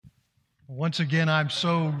Once again, I'm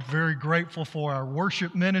so very grateful for our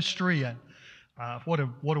worship ministry, and what a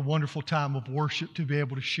wonderful time of worship to be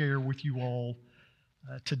able to share with you all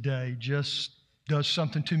today. Just does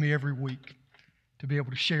something to me every week to be able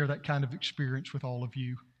to share that kind of experience with all of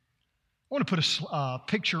you. I want to put a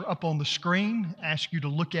picture up on the screen, ask you to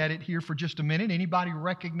look at it here for just a minute. Anybody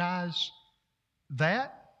recognize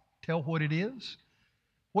that? Tell what it is.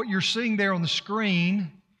 What you're seeing there on the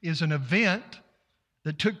screen is an event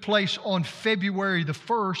that took place on February the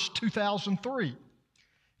 1st, 2003.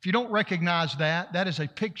 If you don't recognize that, that is a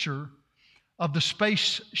picture of the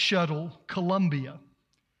Space Shuttle Columbia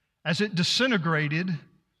as it disintegrated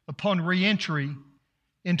upon re-entry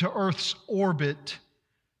into Earth's orbit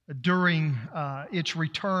during its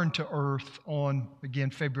return to Earth on, again,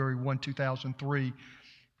 February 1, 2003.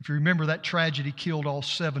 If you remember, that tragedy killed all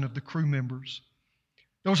 7 of the crew members.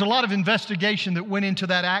 There was a lot of investigation that went into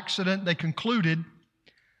that accident. They concluded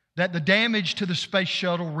that the damage to the space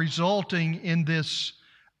shuttle resulting in this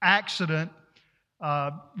accident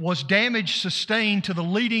was damage sustained to the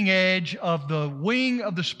leading edge of the wing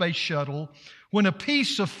of the space shuttle when a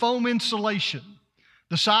piece of foam insulation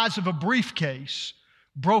the size of a briefcase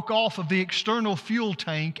broke off of the external fuel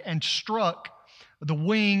tank and struck the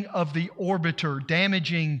wing of the orbiter,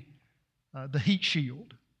 damaging the heat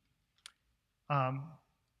shield.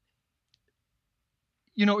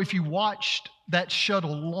 You know, if you watched that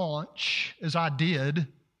shuttle launch, as I did,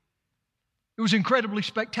 it was incredibly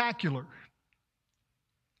spectacular.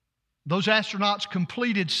 Those astronauts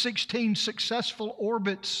completed 16 successful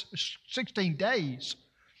orbits, 16 days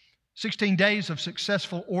of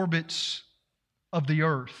successful orbits of the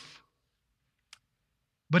Earth.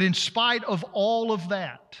 But in spite of all of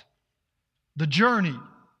that, the journey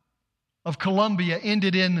of Columbia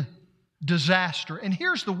ended in disaster. And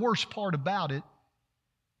here's the worst part about it.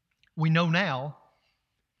 We know now,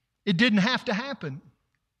 it didn't have to happen.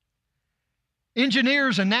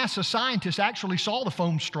 Engineers and NASA scientists actually saw the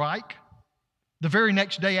foam strike the very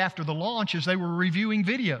next day after the launch as they were reviewing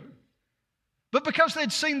video. But because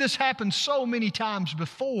they'd seen this happen so many times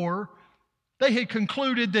before, they had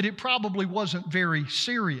concluded that it probably wasn't very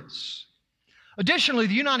serious. Additionally,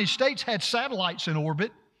 the United States had satellites in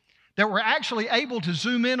orbit that were actually able to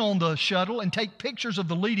zoom in on the shuttle and take pictures of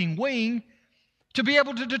the leading wing to be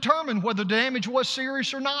able to determine whether the damage was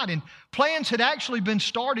serious or not. And plans had actually been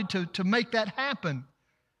started to make that happen.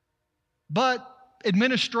 But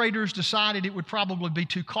administrators decided it would probably be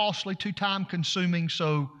too costly, too time-consuming,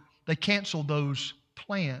 so they canceled those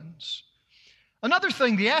plans. Another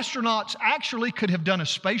thing, the astronauts actually could have done a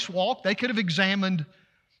spacewalk. They could have examined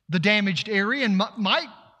the damaged area and might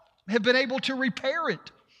have been able to repair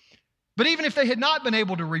it. But even if they had not been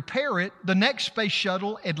able to repair it, the next space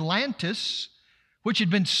shuttle, Atlantis, which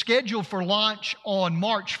had been scheduled for launch on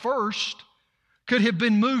March 1st, could have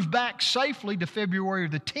been moved back safely to February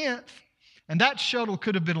the 10th, and that shuttle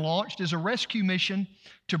could have been launched as a rescue mission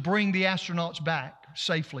to bring the astronauts back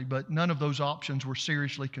safely, but none of those options were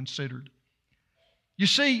seriously considered. You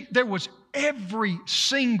see, there was every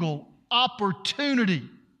single opportunity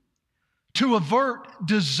to avert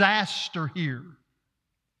disaster here,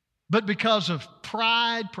 but because of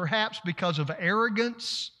pride, perhaps because of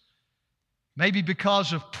arrogance, maybe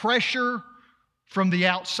because of pressure from the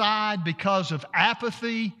outside, because of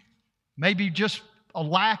apathy, maybe just a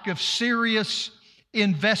lack of serious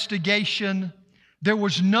investigation, there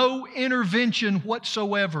was no intervention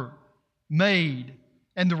whatsoever made,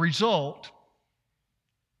 and the result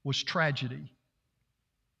was tragedy.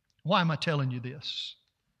 Why am I telling you this?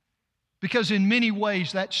 Because in many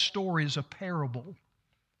ways that story is a parable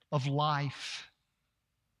of life.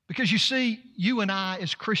 Because you see, you and I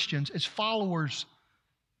as Christians, as followers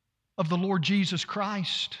of the Lord Jesus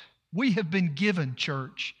Christ, we have been given,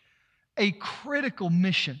 church, a critical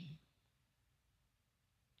mission.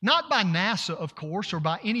 Not by NASA, of course, or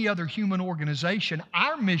by any other human organization.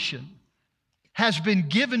 Our mission has been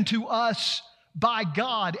given to us by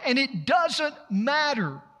God, and it doesn't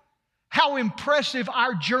matter how impressive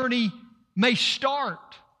our journey may start.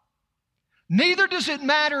 Neither does it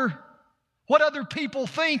matter what other people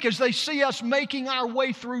think as they see us making our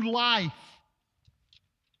way through life.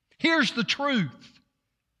 Here's the truth.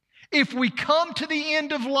 If we come to the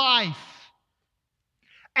end of life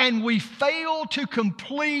and we fail to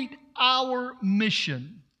complete our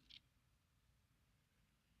mission,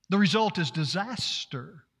 the result is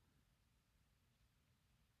disaster.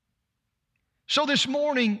 So this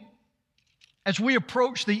morning, as we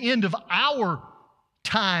approach the end of our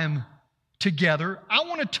time together, I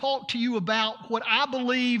want to talk to you about what I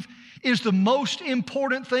believe is the most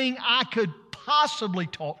important thing I could possibly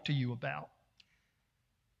talk to you about.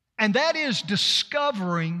 And that is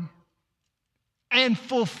discovering and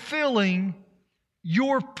fulfilling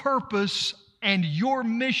your purpose and your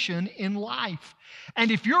mission in life.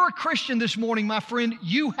 And if you're a Christian this morning, my friend,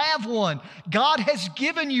 you have one. God has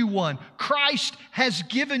given you one. Christ has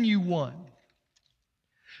given you one.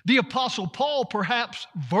 The Apostle Paul perhaps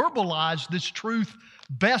verbalized this truth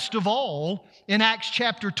best of all in Acts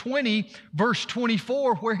chapter 20, verse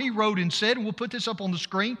 24, where he wrote and said, and we'll put this up on the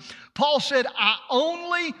screen, Paul said, I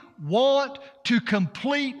only want to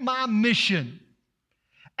complete my mission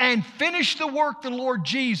and finish the work the Lord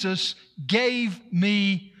Jesus gave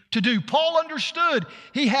me to do. Paul understood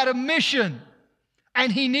he had a mission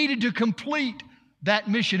and he needed to complete that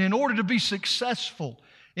mission in order to be successful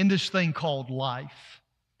in this thing called life.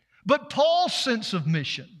 But Paul's sense of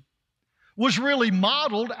mission was really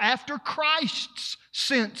modeled after Christ's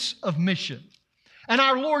sense of mission. And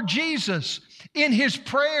our Lord Jesus, in His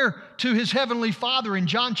prayer to His Heavenly Father in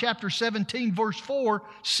John chapter 17, verse 4,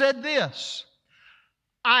 said this,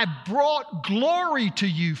 I brought glory to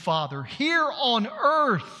you, Father, here on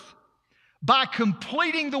earth by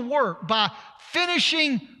completing the work, by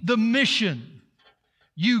finishing the mission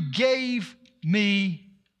you gave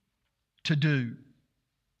me to do.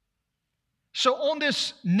 So on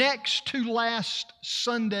this next to last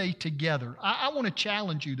Sunday together, I want to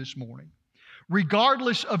challenge you this morning,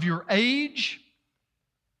 regardless of your age,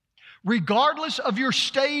 regardless of your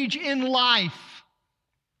stage in life,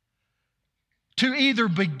 to either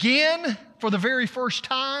begin for the very first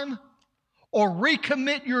time or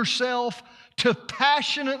recommit yourself to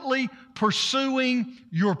passionately pursuing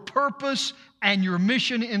your purpose and your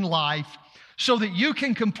mission in life so that you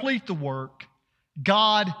can complete the work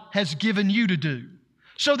God has given you to do,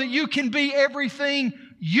 so that you can be everything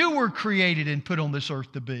you were created and put on this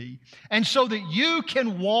earth to be, and so that you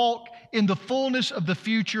can walk in the fullness of the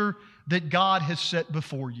future that God has set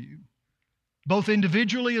before you, both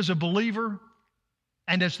individually as a believer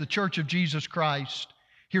and as the Church of Jesus Christ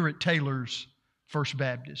here at Taylor's First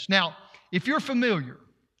Baptist. Now, if you're familiar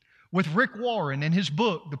with Rick Warren and his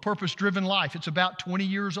book, The Purpose-Driven Life, it's about 20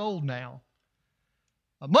 years old now.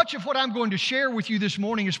 Much of what I'm going to share with you this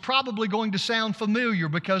morning is probably going to sound familiar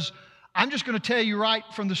because I'm just going to tell you right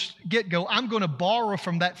from the get-go, I'm going to borrow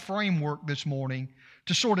from that framework this morning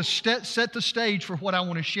to sort of set the stage for what I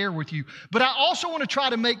want to share with you. But I also want to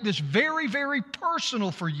try to make this very, very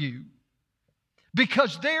personal for you.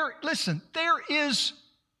 Because there is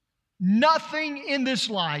nothing in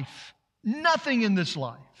this life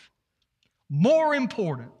more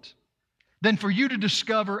important than for you to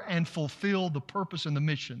discover and fulfill the purpose and the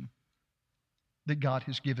mission that God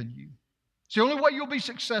has given you. It's the only way you'll be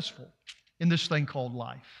successful in this thing called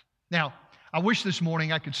life. Now, I wish this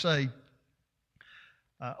morning I could say,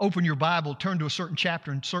 open your Bible, turn to a certain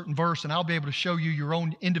chapter and certain verse, and I'll be able to show you your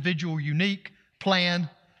own individual, unique plan,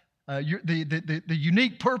 the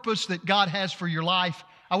unique purpose that God has for your life.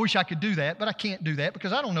 I wish I could do that, but I can't do that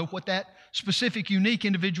because I don't know what that specific, unique,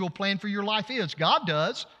 individual plan for your life is. God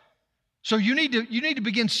does. So you need to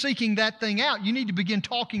begin seeking that thing out. You need to begin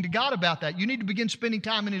talking to God about that. You need to begin spending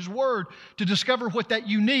time in His Word to discover what that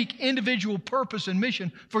unique individual purpose and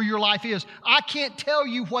mission for your life is. I can't tell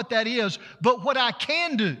you what that is, but what I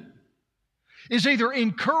can do is either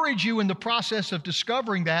encourage you in the process of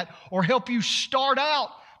discovering that or help you start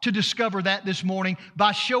out to discover that this morning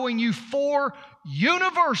by showing you 4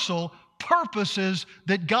 universal purposes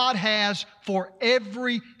that God has for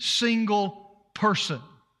every single person.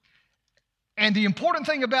 And the important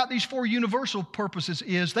thing about these 4 universal purposes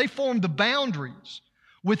is they form the boundaries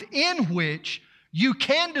within which you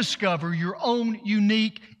can discover your own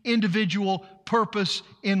unique individual purpose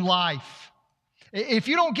in life. If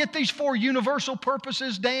you don't get these 4 universal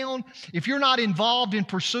purposes down, if you're not involved in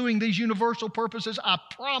pursuing these universal purposes,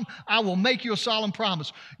 I will make you a solemn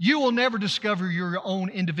promise. You will never discover your own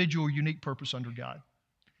individual unique purpose under God.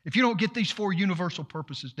 If you don't get these 4 universal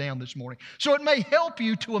purposes down this morning. So it may help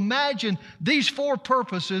you to imagine these 4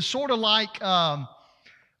 purposes sort of like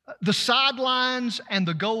the sidelines and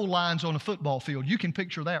the goal lines on a football field. You can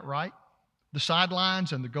picture that, right? The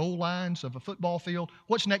sidelines and the goal lines of a football field.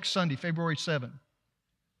 What's next Sunday, February 7th?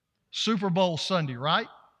 Super Bowl Sunday, right?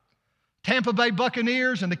 Tampa Bay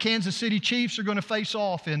Buccaneers and the Kansas City Chiefs are going to face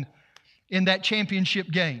off in that championship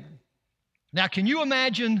game. Now, can you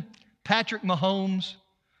imagine Patrick Mahomes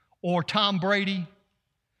or Tom Brady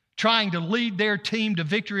trying to lead their team to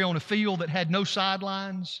victory on a field that had no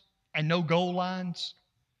sidelines and no goal lines?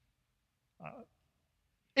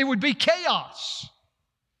 It would be chaos.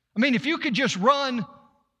 I mean, if you could just run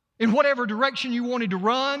in whatever direction you wanted to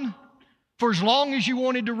run, for as long as you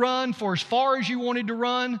wanted to run, for as far as you wanted to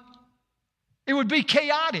run, It would be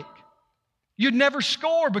chaotic. You'd never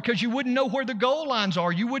score because you wouldn't know where the goal lines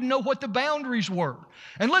are. You wouldn't know what the boundaries were.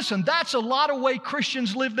 And listen, that's a lot of way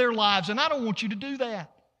Christians live their lives, and I don't want you to do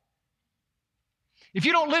that. If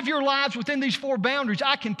you don't live your lives within these 4 boundaries,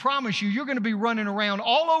 I can promise you, you're going to be running around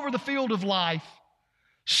all over the field of life,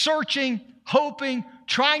 searching, hoping,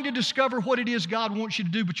 trying to discover what it is God wants you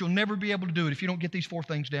to do, but you'll never be able to do it if you don't get these 4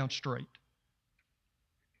 things down straight.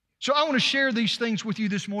 So I want to share these things with you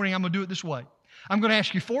this morning. I'm going to do it this way. I'm going to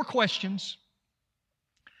ask you 4 questions,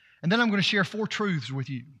 and then I'm going to share 4 truths with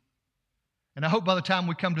you. And I hope by the time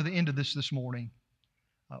we come to the end of this morning,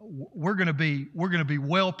 we're going to be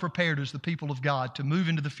well prepared as the people of God to move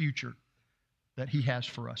into the future that He has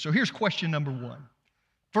for us. So here's question number 1.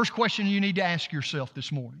 First question you need to ask yourself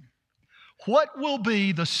this morning. What will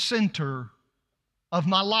be the center of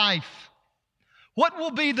my life? What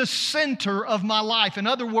will be the center of my life? In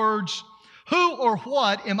other words, who or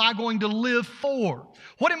what am I going to live for?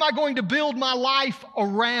 What am I going to build my life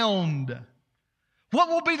around? What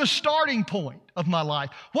will be the starting point of my life?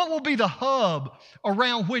 What will be the hub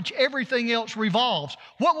around which everything else revolves?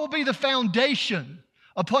 What will be the foundation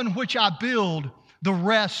upon which I build the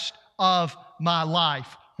rest of my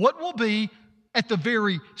life? What will be at the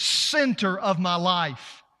very center of my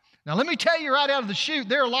life? Now, let me tell you right out of the chute,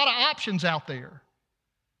 there are a lot of options out there.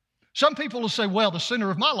 Some people will say, well, the center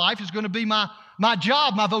of my life is going to be my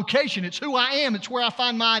job, my vocation. It's who I am. It's where I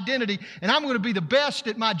find my identity. And I'm going to be the best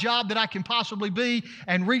at my job that I can possibly be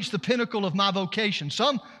and reach the pinnacle of my vocation.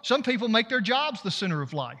 Some people make their jobs the center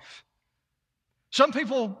of life. Some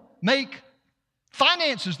people make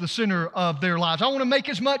finances the center of their lives. I want to make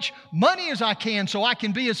as much money as I can so I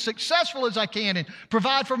can be as successful as I can and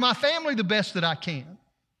provide for my family the best that I can.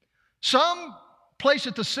 Some place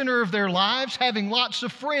at the center of their lives having lots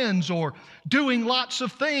of friends or doing lots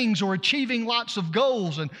of things or achieving lots of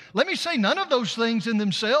goals. And let me say, none of those things in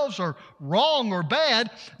themselves are wrong or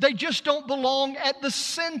bad. They just don't belong at the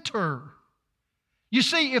center. You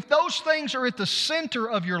see, if those things are at the center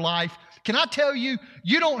of your life, can I tell you,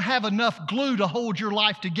 you don't have enough glue to hold your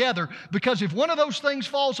life together, because if one of those things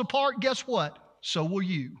falls apart, guess what? So will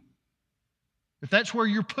you. If that's where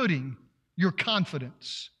you're putting your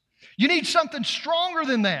confidence. You need something stronger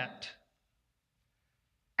than that.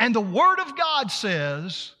 And the Word of God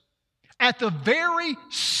says, at the very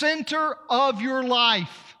center of your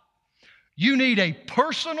life, you need a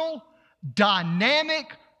personal,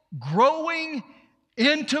 dynamic, growing,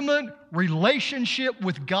 intimate relationship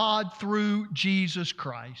with God through Jesus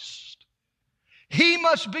Christ. He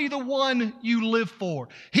must be the one you live for.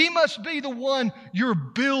 He must be the one you're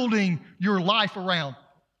building your life around.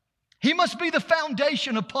 He must be the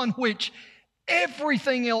foundation upon which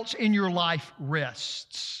everything else in your life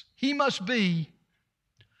rests. He must be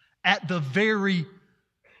at the very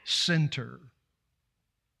center.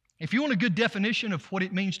 If you want a good definition of what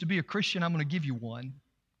it means to be a Christian, I'm going to give you one.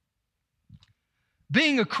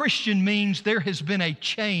 Being a Christian means there has been a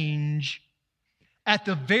change at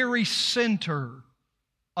the very center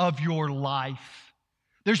of your life.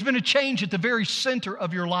 There's been a change at the very center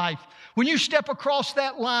of your life. When you step across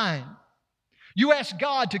that line, you ask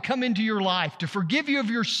God to come into your life, to forgive you of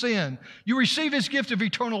your sin. You receive His gift of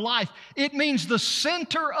eternal life. It means the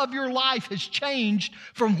center of your life has changed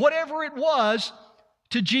from whatever it was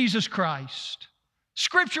to Jesus Christ.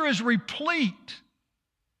 Scripture is replete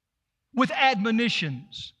with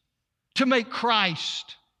admonitions to make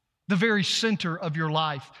Christ the very center of your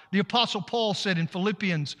life. The Apostle Paul said in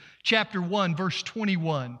Philippians chapter 1, verse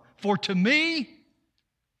 21, "For to me,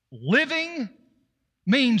 living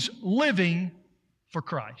means living for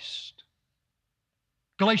Christ."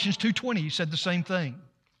 Galatians 2:20, he said the same thing.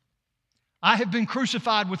 I have been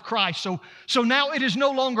crucified with Christ, so now it is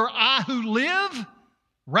no longer I who live,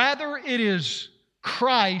 rather it is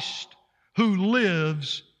Christ who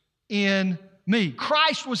lives in me.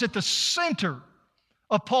 Christ was at the center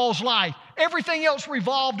of Paul's life. Everything else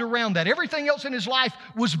revolved around that. Everything else in his life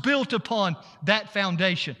was built upon that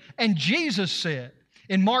foundation. And Jesus said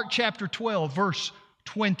in Mark chapter 12, verse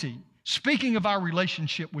 20, speaking of our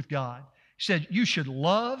relationship with God, He said, you should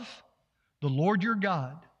love the Lord your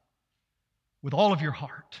God with all of your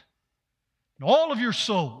heart, and all of your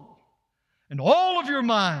soul, and all of your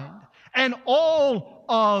mind, and all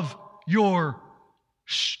of your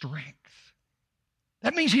strength.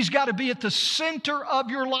 That means He's got to be at the center of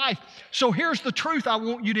your life. So here's the truth I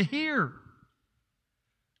want you to hear.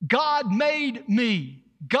 God made me.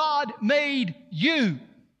 God made you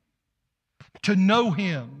to know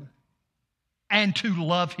Him and to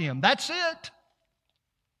love Him. That's it.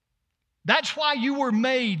 That's why you were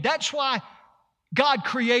made. That's why God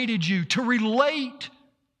created you, to relate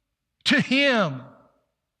to Him,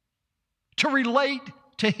 to relate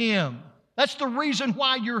to Him. That's the reason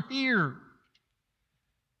why you're here.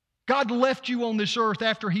 God left you on this earth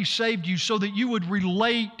after He saved you so that you would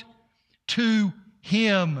relate to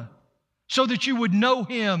Him, so that you would know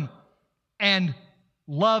Him and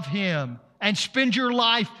love Him and spend your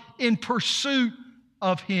life in pursuit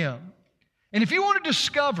of Him. And if you want to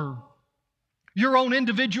discover your own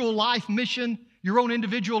individual life mission, your own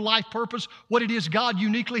individual life purpose, what it is God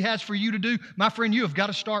uniquely has for you to do, my friend, you have got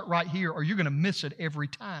to start right here or you're going to miss it every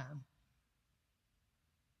time.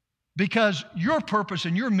 Because your purpose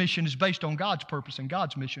and your mission is based on God's purpose and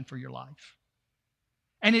God's mission for your life.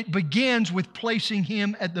 And it begins with placing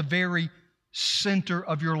Him at the very center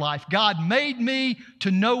of your life. God made me to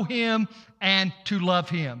know Him and to love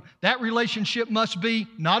Him. That relationship must be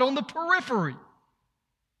not on the periphery,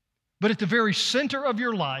 but at the very center of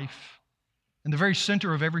your life and the very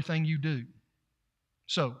center of everything you do.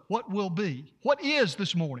 So, what will be? What is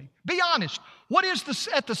this morning? Be honest. What is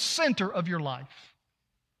at the center of your life?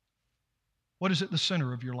 What is at the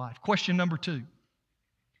center of your life? Question number 2.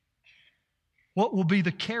 What will be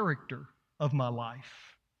the character of my life?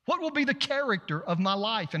 What will be the character of my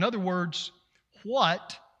life? In other words,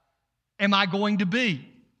 what am I going to be?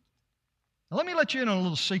 Now, let me let you in on a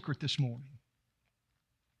little secret this morning.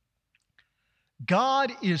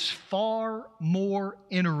 God is far more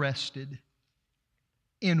interested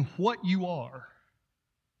in what you are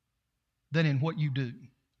than in what you do.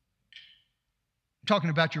 I'm talking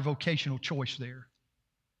about your vocational choice there.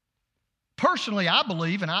 Personally, I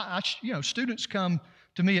believe, and students come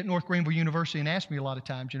to me at North Greenville University and ask me a lot of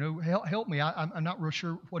times, help me. I'm not real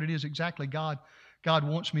sure what it is exactly God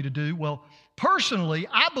wants me to do. Well, personally,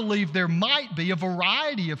 I believe there might be a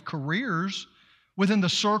variety of careers within the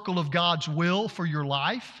circle of God's will for your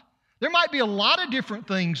life. There might be a lot of different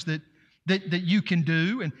things that you can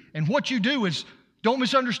do, and what you do is, don't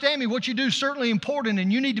misunderstand me, what you do is certainly important,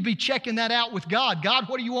 and you need to be checking that out with God. God,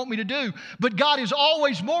 what do you want me to do? But God is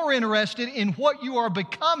always more interested in what you are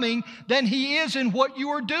becoming than He is in what you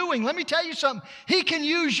are doing. Let me tell you something. He can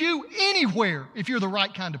use you anywhere if you're the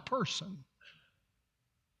right kind of person.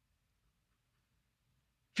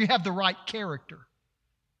 If you have the right character.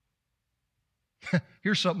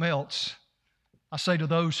 Here's something else. I say to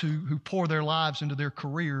those who pour their lives into their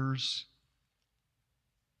careers,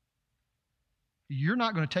 you're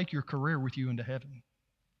not going to take your career with you into heaven.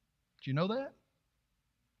 Do you know that?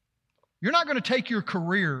 You're not going to take your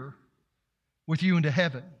career with you into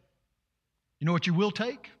heaven. You know what you will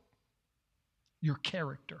take? Your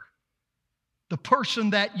character. The person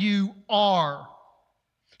that you are.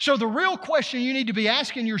 So the real question you need to be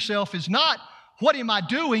asking yourself is not, what am I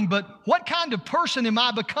doing, but what kind of person am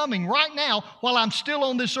I becoming right now while I'm still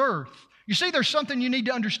on this earth? You see, there's something you need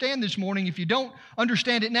to understand this morning. If you don't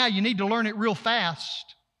understand it now, you need to learn it real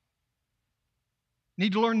fast. You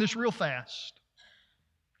need to learn this real fast.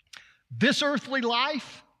 This earthly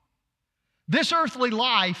life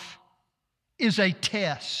is a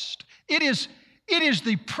test. It is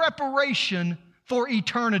the preparation for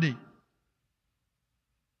eternity.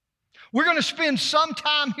 We're going to spend some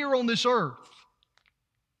time here on this earth.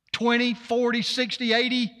 20, 40, 60,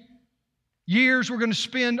 80 years we're going to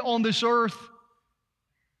spend on this earth,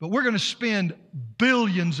 but we're going to spend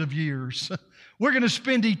billions of years. We're going to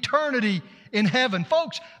spend eternity in heaven.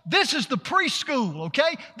 Folks, this is the preschool,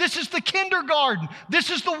 okay? This is the kindergarten. This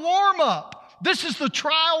is the warm-up. This is the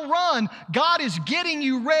trial run. God is getting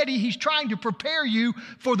you ready. He's trying to prepare you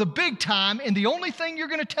for the big time, and the only thing you're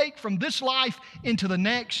going to take from this life into the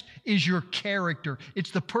next is your character.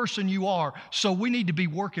 It's the person you are. So we need to be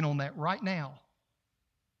working on that right now.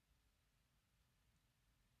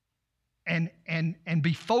 And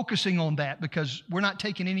be focusing on that, because we're not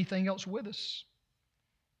taking anything else with us.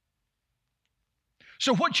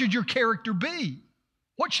 So what should your character be?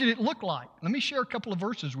 What should it look like? Let me share a couple of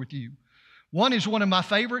verses with you. One is one of my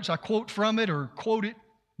favorites. I quote from it or quote it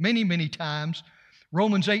many, many times.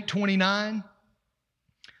 Romans 8:29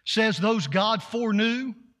 says, those God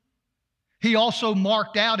foreknew, He also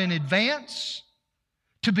marked out in advance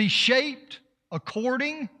to be shaped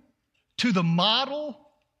according to the model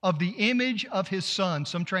of the image of His Son.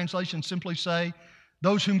 Some translations simply say,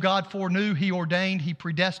 those whom God foreknew, He ordained, He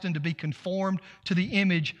predestined to be conformed to the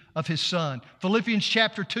image of His Son. Philippians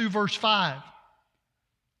chapter 2, verse 5.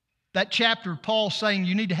 That chapter, Paul's saying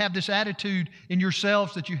you need to have this attitude in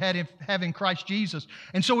yourselves that you have in Christ Jesus.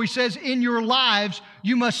 And so he says, in your lives,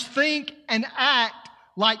 you must think and act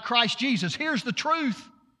like Christ Jesus. Here's the truth.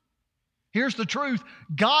 Here's the truth.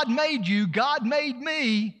 God made you, God made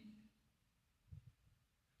me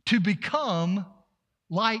to become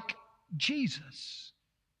like Jesus.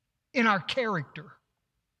 in our character.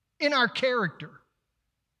 In our character.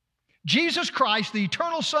 Jesus Christ, the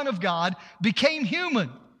eternal Son of God, became human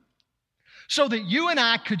so that you and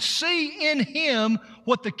I could see in Him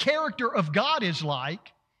what the character of God is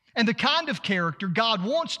like and the kind of character God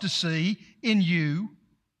wants to see in you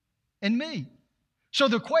and me. So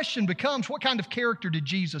the question becomes, what kind of character did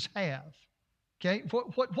Jesus have? Okay,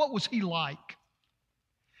 what was He like?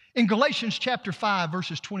 In Galatians chapter 5,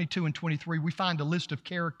 verses 22 and 23, we find a list of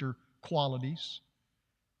character qualities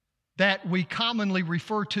that we commonly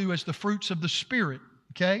refer to as the fruits of the Spirit,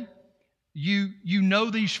 okay? You know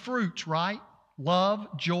these fruits, right? Love,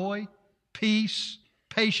 joy, peace,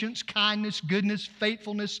 patience, kindness, goodness,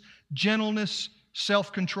 faithfulness, gentleness,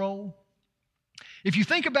 self-control. If you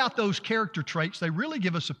think about those character traits, they really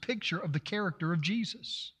give us a picture of the character of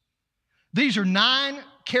Jesus. These are 9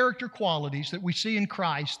 character qualities that we see in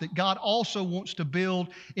Christ that God also wants to build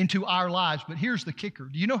into our lives. But here's the kicker.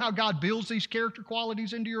 Do you know how God builds these character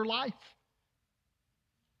qualities into your life?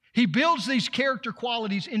 He builds these character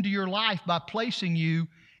qualities into your life by placing you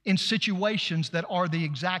in situations that are the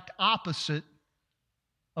exact opposite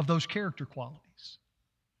of those character qualities.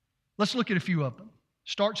 Let's look at a few of them.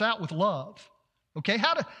 Starts out with love. Okay,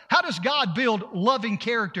 how does God build loving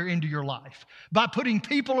character into your life? By putting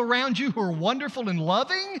people around you who are wonderful and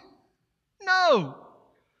loving? No.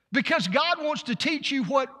 Because God wants to teach you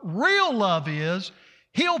what real love is,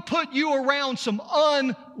 He'll put you around some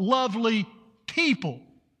unlovely people.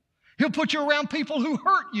 He'll put you around people who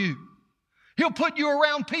hurt you. He'll put you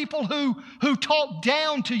around people who talk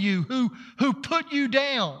down to you, who put you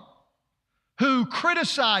down, who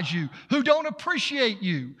criticize you, who don't appreciate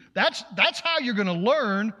you. That's how you're going to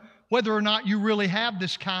learn whether or not you really have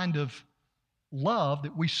this kind of love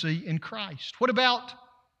that we see in Christ. What about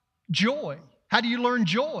joy? How do you learn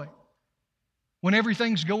joy? When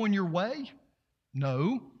everything's going your way?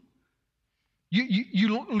 No.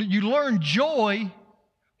 You learn joy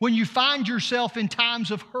when you find yourself in times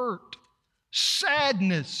of hurt,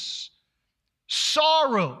 sadness,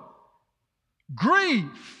 sorrow,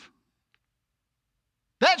 grief.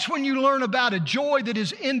 That's when you learn about a joy that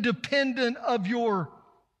is independent of your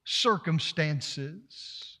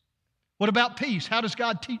circumstances. What about peace? How does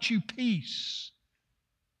God teach you peace?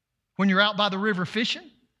 When you're out by the river fishing,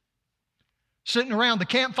 sitting around the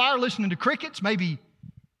campfire listening to crickets, maybe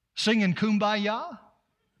singing Kumbaya?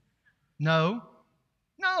 No.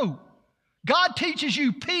 God teaches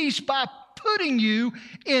you peace by putting you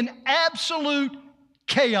in absolute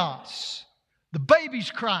chaos. The baby's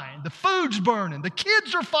crying, the food's burning, the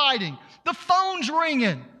kids are fighting, the phone's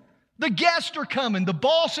ringing, the guests are coming, the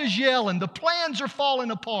boss is yelling, the plans are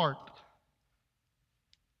falling apart.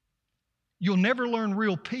 You'll never learn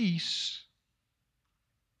real peace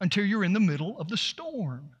until you're in the middle of the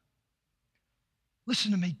storm.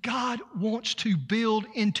 Listen to me, God wants to build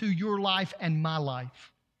into your life and my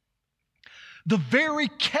life the very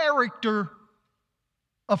character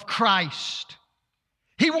of Christ.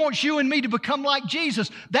 He wants you and me to become like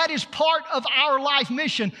Jesus. That is part of our life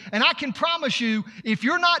mission. And I can promise you, if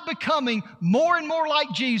you're not becoming more and more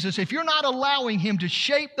like Jesus, if you're not allowing Him to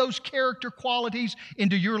shape those character qualities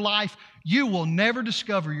into your life, you will never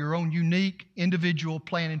discover your own unique individual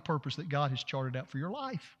plan and purpose that God has charted out for your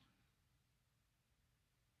life.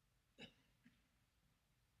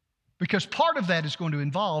 Because part of that is going to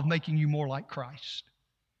involve making you more like Christ.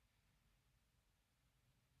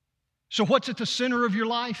 So what's at the center of your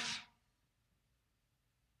life?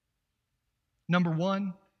 Number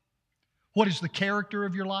 1, what is the character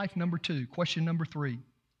of your life? Number 2, question number 3,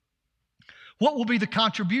 what will be the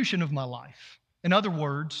contribution of my life? In other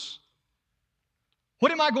words,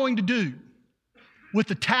 what am I going to do with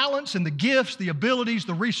the talents and the gifts, the abilities,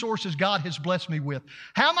 the resources God has blessed me with?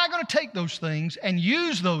 How am I going to take those things and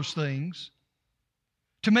use those things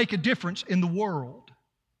to make a difference in the world?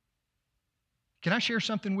 Can I share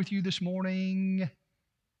something with you this morning?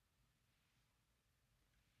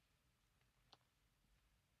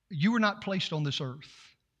 You were not placed on this earth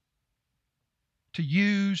to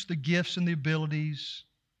use the gifts and the abilities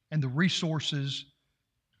and the resources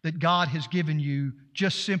that God has given you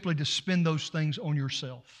just simply to spend those things on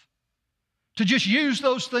yourself, to just use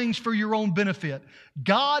those things for your own benefit.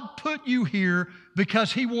 God put you here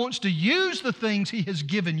because He wants to use the things He has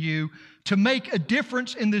given you to make a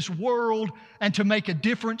difference in this world and to make a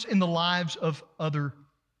difference in the lives of other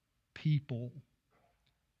people.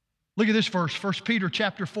 Look at this verse, 1 Peter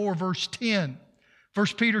chapter 4, verse 10. 1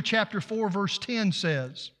 Peter chapter 4, verse 10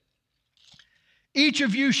 says, each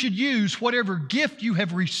of you should use whatever gift you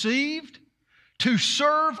have received to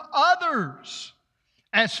serve others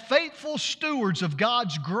as faithful stewards of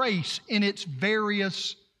God's grace in its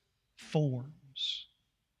various forms.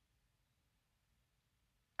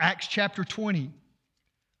 Acts chapter 20,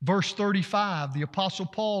 verse 35, the Apostle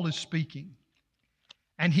Paul is speaking.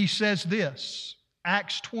 And he says this,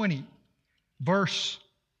 Acts 20, verse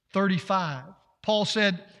 35. Paul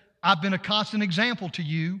said, I've been a constant example to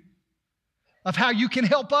you of how you can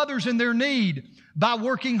help others in their need by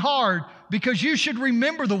working hard, because you should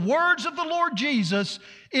remember the words of the Lord Jesus,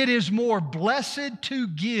 it is more blessed to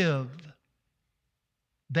give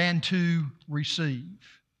than to receive.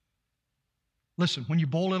 Listen, when you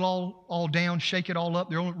boil it all down, shake it all up,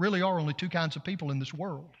 there really are only two kinds of people in this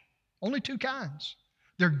world. Only two kinds.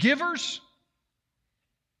 They're givers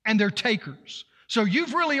and they're takers. So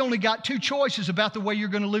you've really only got two choices about the way you're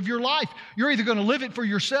going to live your life. You're either going to live it for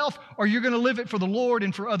yourself or you're going to live it for the Lord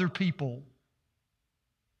and for other people.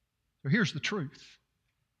 So here's the truth.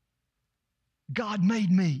 God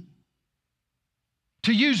made me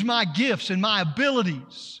to use my gifts and my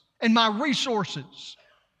abilities and my resources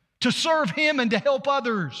to serve Him and to help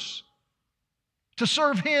others. To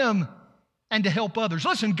serve Him and to help others.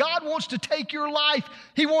 Listen, God wants to take your life.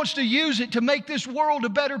 He wants to use it to make this world a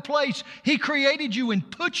better place. He created you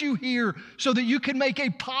and put you here so that you can make a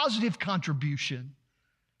positive contribution,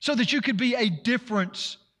 so that you could be a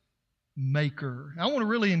difference maker. I want to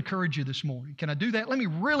really encourage you this morning. Can I do that? Let me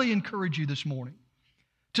really encourage you this morning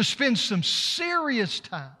to spend some serious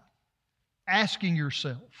time asking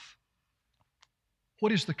yourself,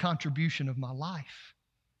 what is the contribution of my life?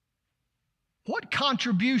 What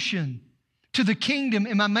contribution to the kingdom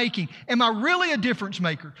am I making? Am I really a difference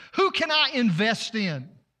maker? Who can I invest in?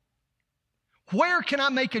 Where can I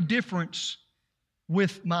make a difference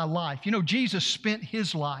with my life? You know, Jesus spent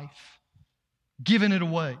His life giving it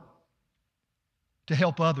away to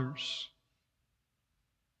help others.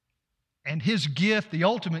 And His gift, the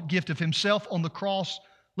ultimate gift of Himself on the cross,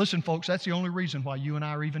 listen, folks, that's the only reason why you and I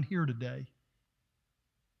are even here today.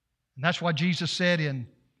 And that's why Jesus said in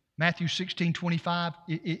Matthew 16:25,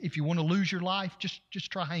 if you want to lose your life, just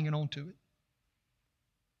try hanging on to it.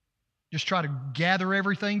 Just try to gather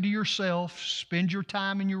everything to yourself, spend your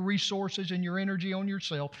time and your resources and your energy on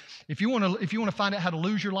yourself. If you want to find out how to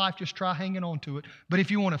lose your life, just try hanging on to it. But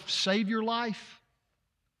if you want to save your life,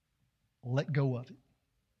 let go of it.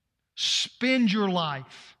 Spend your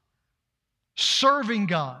life serving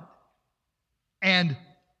God and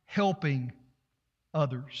helping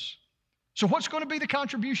others. So what's going to be the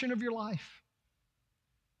contribution of your life?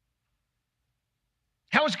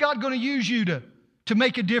 How is God going to use you to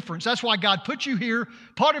make a difference? That's why God put you here.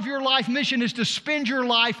 Part of your life mission is to spend your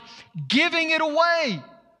life giving it away.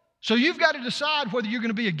 So you've got to decide whether you're going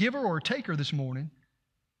to be a giver or a taker this morning.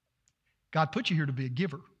 God put you here to be a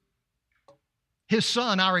giver. His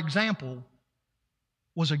Son, our example,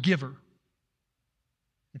 was a giver.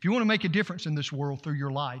 If you want to make a difference in this world through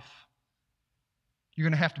your life, you're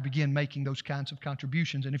going to have to begin making those kinds of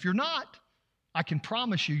contributions. And if you're not, I can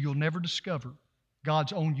promise you, you'll never discover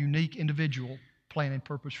God's own unique individual plan and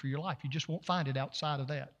purpose for your life. You just won't find it outside of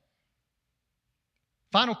that.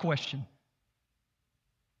 Final question.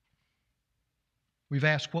 We've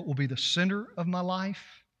asked what will be the center of my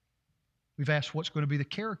life. We've asked what's going to be the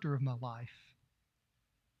character of my life.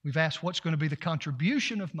 We've asked what's going to be the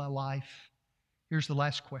contribution of my life. Here's the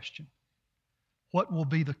last question. What will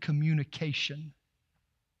be the communication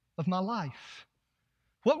of my life?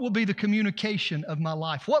 What will be the communication of my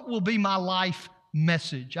life? What will be my life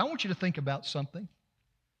message? I want you to think about something.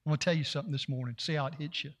 I'm going to tell you something this morning. See how it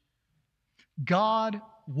hits you. God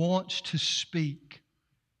wants to speak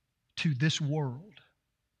to this world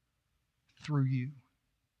through you.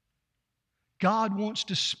 God wants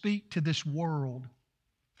to speak to this world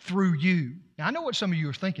through you. Now, I know what some of you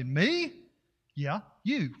are thinking. Me? Yeah,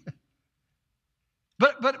 you.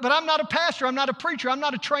 But I'm not a pastor, I'm not a preacher, I'm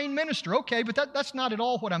not a trained minister. Okay, but that's not at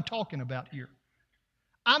all what I'm talking about here.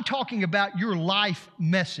 I'm talking about your life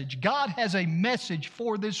message. God has a message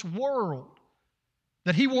for this world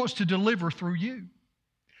that He wants to deliver through you.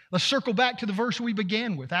 Let's circle back to the verse we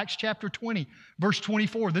began with, Acts chapter 20, verse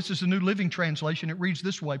 24. This is the New Living Translation. It reads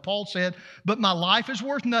this way. Paul said, "But my life is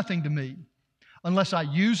worth nothing to me unless I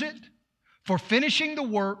use it for finishing the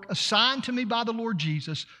work assigned to me by the Lord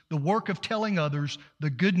Jesus, the work of telling others the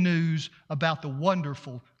good news about the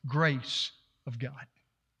wonderful grace of God."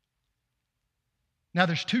 Now,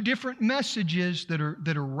 there's two different messages that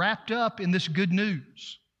are wrapped up in this good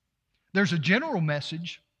news. There's a general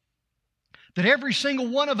message that every single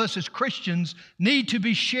one of us as Christians need to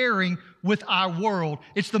be sharing with our world.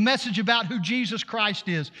 It's the message about who Jesus Christ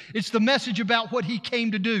is. It's the message about what He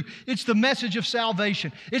came to do. It's the message of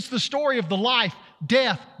salvation. It's the story of the life,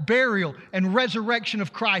 death, burial, and resurrection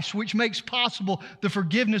of Christ, which makes possible the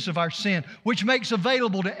forgiveness of our sin, which makes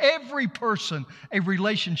available to every person a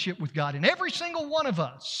relationship with God. And every single one of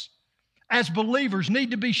us, as believers,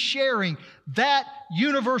 need to be sharing that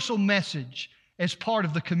universal message as part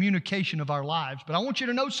of the communication of our lives. But I want you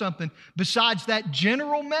to know something. Besides that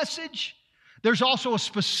general message, there's also a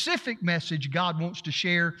specific message God wants to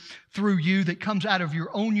share through you that comes out of your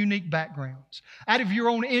own unique backgrounds, out of your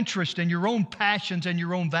own interest and your own passions and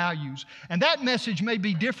your own values. And that message may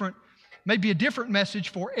be different, may be a different message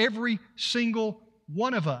for every single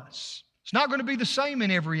one of us. It's not going to be the same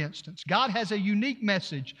in every instance. God has a unique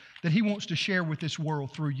message that He wants to share with this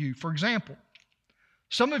world through you. For example,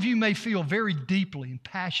 some of you may feel very deeply and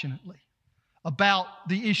passionately about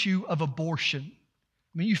the issue of abortion.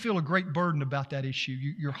 I mean, you feel a great burden about that issue.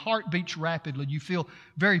 Your heart beats rapidly. You feel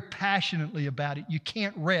very passionately about it. You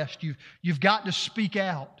can't rest. You've got to speak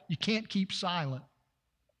out. You can't keep silent.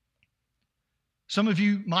 Some of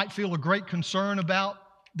you might feel a great concern about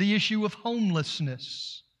the issue of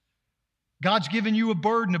homelessness. God's given you a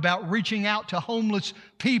burden about reaching out to homeless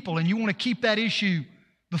people, and you want to keep that issue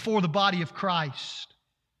before the body of Christ.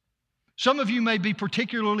 Some of you may be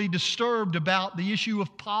particularly disturbed about the issue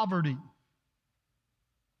of poverty,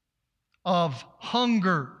 of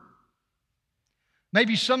hunger.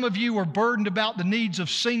 Maybe some of you are burdened about the needs of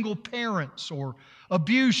single parents or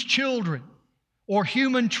abused children or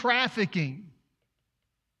human trafficking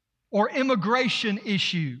or immigration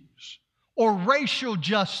issues or racial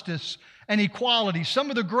justice and equality,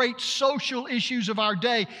 some of the great social issues of our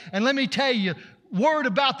day. And let me tell you, word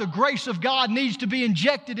about the grace of God needs to be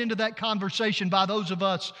injected into that conversation by those of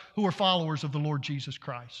us who are followers of the Lord Jesus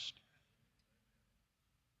Christ.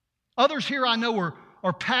 Others here I know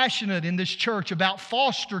are passionate in this church about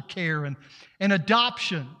foster care and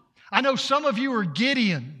adoption. I know some of you are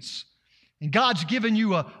Gideons, and God's given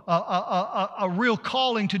you a real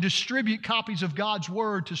calling to distribute copies of God's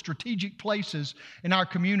Word to strategic places in our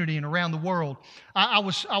community and around the world. I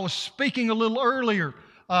was speaking a little earlier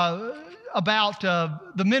about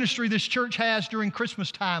the ministry this church has during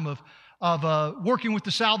Christmas time of working with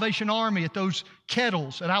the Salvation Army at those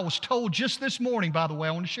kettles. And I was told just this morning, by the way,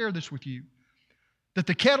 I want to share this with you, that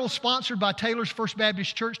the kettle sponsored by Taylor's First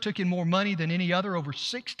Baptist Church took in more money than any other, over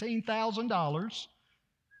 $16,000,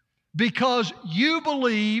 because you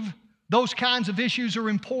believe those kinds of issues are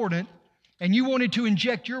important and you wanted to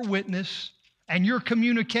inject your witness and your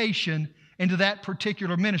communication into that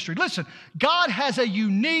particular ministry. Listen, God has a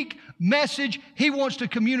unique message He wants to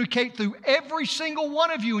communicate through every single one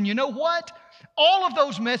of you. And you know what? All of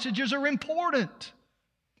those messages are important.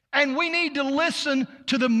 And we need to listen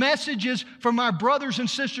to the messages from our brothers and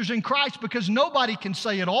sisters in Christ, because nobody can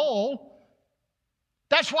say it all.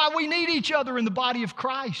 That's why we need each other in the body of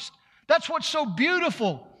Christ. That's what's so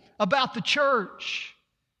beautiful about the church.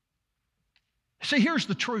 See, here's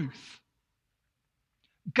the truth.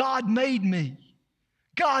 God made me.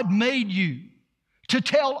 God made you to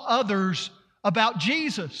tell others about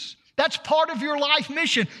Jesus. That's part of your life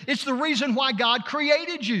mission. It's the reason why God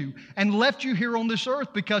created you and left you here on this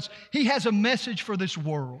earth, because He has a message for this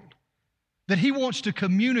world that He wants to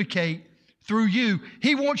communicate through you.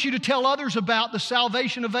 He wants you to tell others about the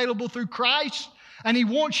salvation available through Christ, and He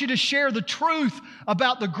wants you to share the truth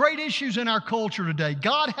about the great issues in our culture today.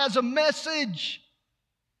 God has a message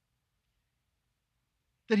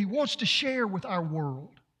that He wants to share with our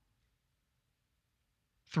world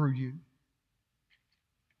through you.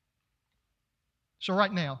 So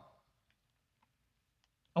right now,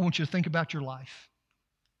 I want you to think about your life.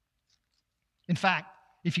 In fact,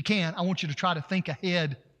 if you can, I want you to try to think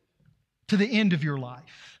ahead to the end of your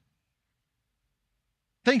life.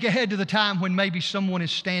 Think ahead to the time when maybe someone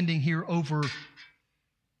is standing here over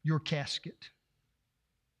your casket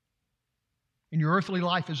and your earthly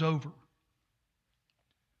life is over.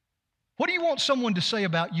 What do you want someone to say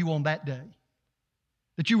about you on that day?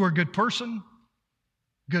 That you were a good person,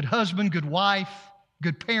 good husband, good wife,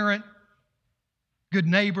 good parent, good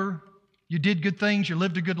neighbor, you did good things, you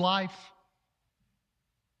lived a good life?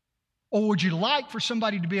 Or would you like for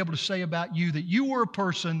somebody to be able to say about you that you were a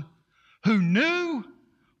person who knew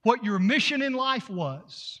what your mission in life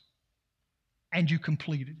was and you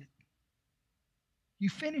completed it? You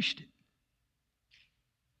finished it.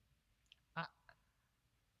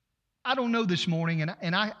 I don't know this morning,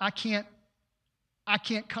 and I can't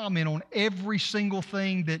comment on every single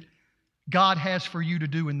thing that God has for you to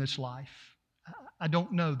do in this life. I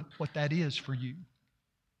don't know what that is for you.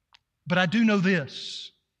 But I do know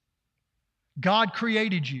this. God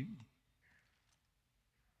created you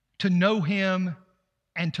to know Him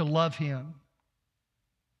and to love Him.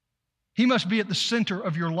 He must be at the center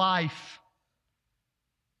of your life.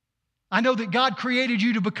 I know that God created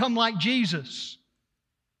you to become like Jesus.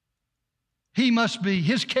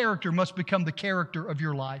 His character must become the character of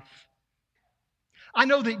your life. I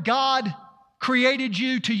know that God created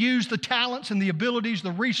you to use the talents and the abilities,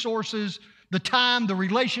 the resources, the time, the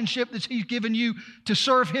relationship that He's given you to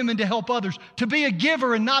serve Him and to help others, to be a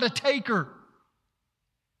giver and not a taker.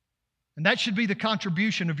 And that should be the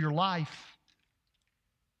contribution of your life.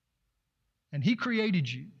 And He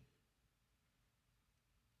created you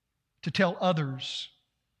to tell others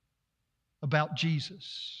about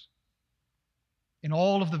Jesus in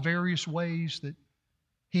all of the various ways that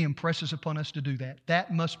He impresses upon us to do that.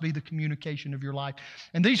 That must be the communication of your life.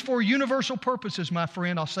 And these four universal purposes, my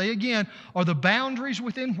friend, I'll say again, are the boundaries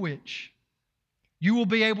within which you will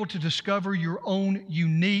be able to discover your own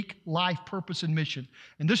unique life purpose and mission.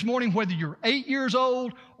 And this morning, whether you're 8 years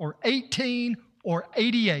old or 18 or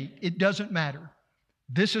 88, it doesn't matter.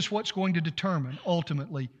 This is what's going to determine,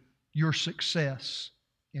 ultimately, your success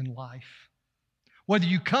in life. Whether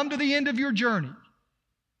you come to the end of your journey,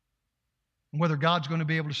 and whether God's going to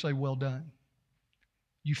be able to say, well done.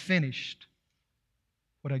 You finished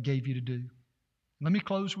what I gave you to do. Let me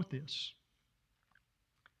close with this.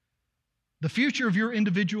 The future of your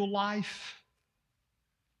individual life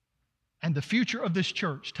and the future of this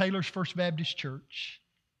church, Taylor's First Baptist Church,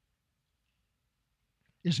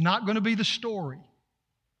 is not going to be the story.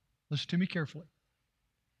 Listen to me carefully.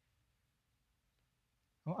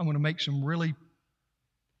 I'm going to make some really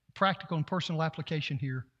practical and personal application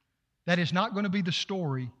here. That is not going to be the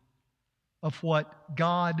story of what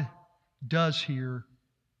God does here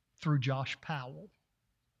through Josh Powell.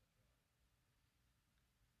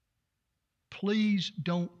 Please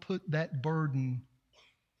don't put that burden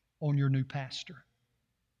on your new pastor.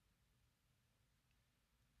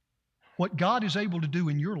 What God is able to do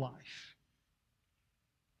in your life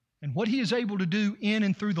and what He is able to do in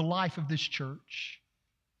and through the life of this church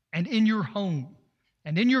and in your home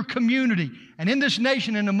and in your community and in this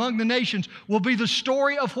nation and among the nations will be the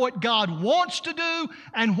story of what God wants to do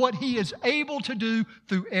and what He is able to do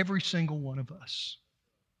through every single one of us.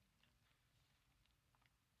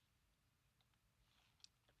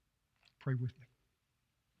 Pray with me.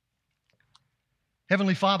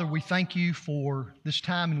 Heavenly Father, we thank You for this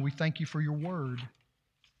time and we thank You for Your word.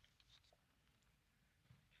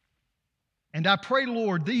 And I pray,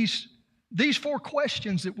 Lord, these four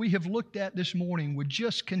questions that we have looked at this morning would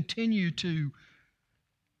just continue to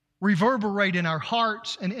reverberate in our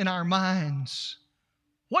hearts and in our minds.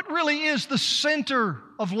 What really is the center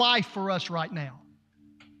of life for us right now?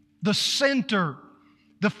 The center,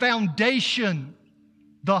 the foundation,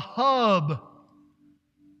 the hub.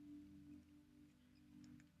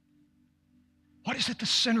 What is at the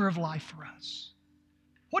center of life for us?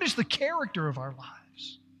 What is the character of our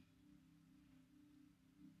lives?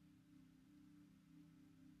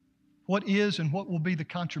 What is and what will be the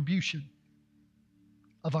contribution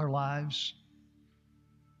of our lives?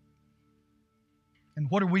 And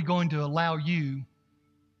what are we going to allow You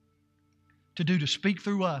to do to speak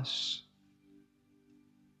through us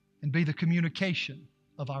and be the communication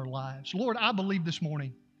of our lives? Lord, I believe this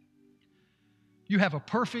morning You have a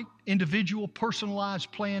perfect, individual,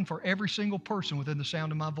 personalized plan for every single person within the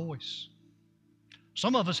sound of my voice.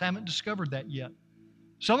 Some of us haven't discovered that yet.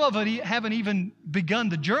 Some of us haven't even begun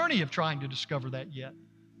the journey of trying to discover that yet.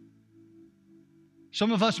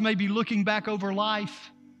 Some of us may be looking back over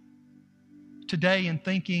life today and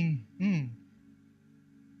thinking,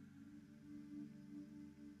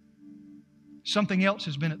 something else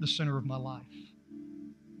has been at the center of my life.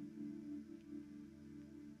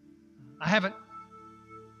 I haven't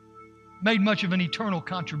made much of an eternal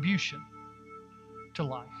contribution to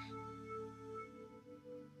life.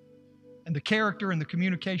 And the character and the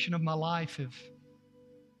communication of my life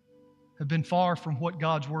have been far from what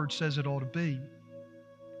God's Word says it ought to be.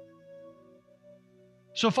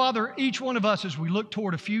 So, Father, each one of us, as we look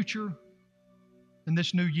toward a future in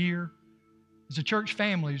this new year, as a church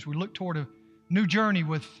family, as we look toward a new journey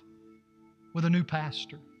with a new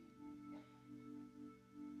pastor,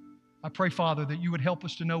 I pray, Father, that You would help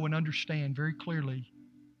us to know and understand very clearly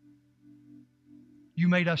You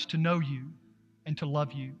made us to know You and to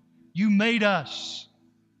love You. You made us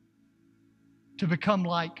to become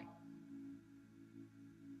like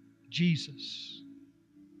Jesus.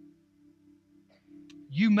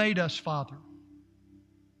 You made us, Father.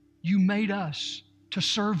 You made us to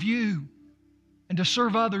serve You and to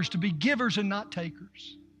serve others, to be givers and not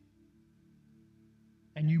takers.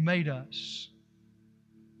 And You made us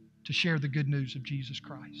to share the good news of Jesus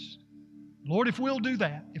Christ. Lord, if we'll do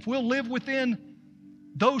that, if we'll live within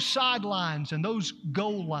those sidelines and those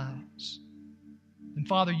goal lines, then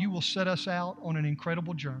Father, you will set us out on an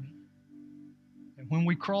incredible journey. And when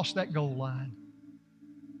we cross that goal line,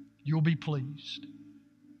 you'll be pleased,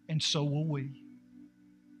 and so will we,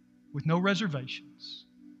 with no reservations,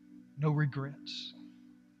 no regrets.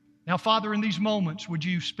 Now, Father, in these moments, would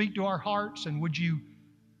you speak to our hearts, and would you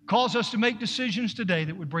cause us to make decisions today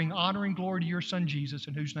that would bring honor and glory to your Son, Jesus,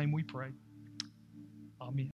 in whose name we pray. Amen.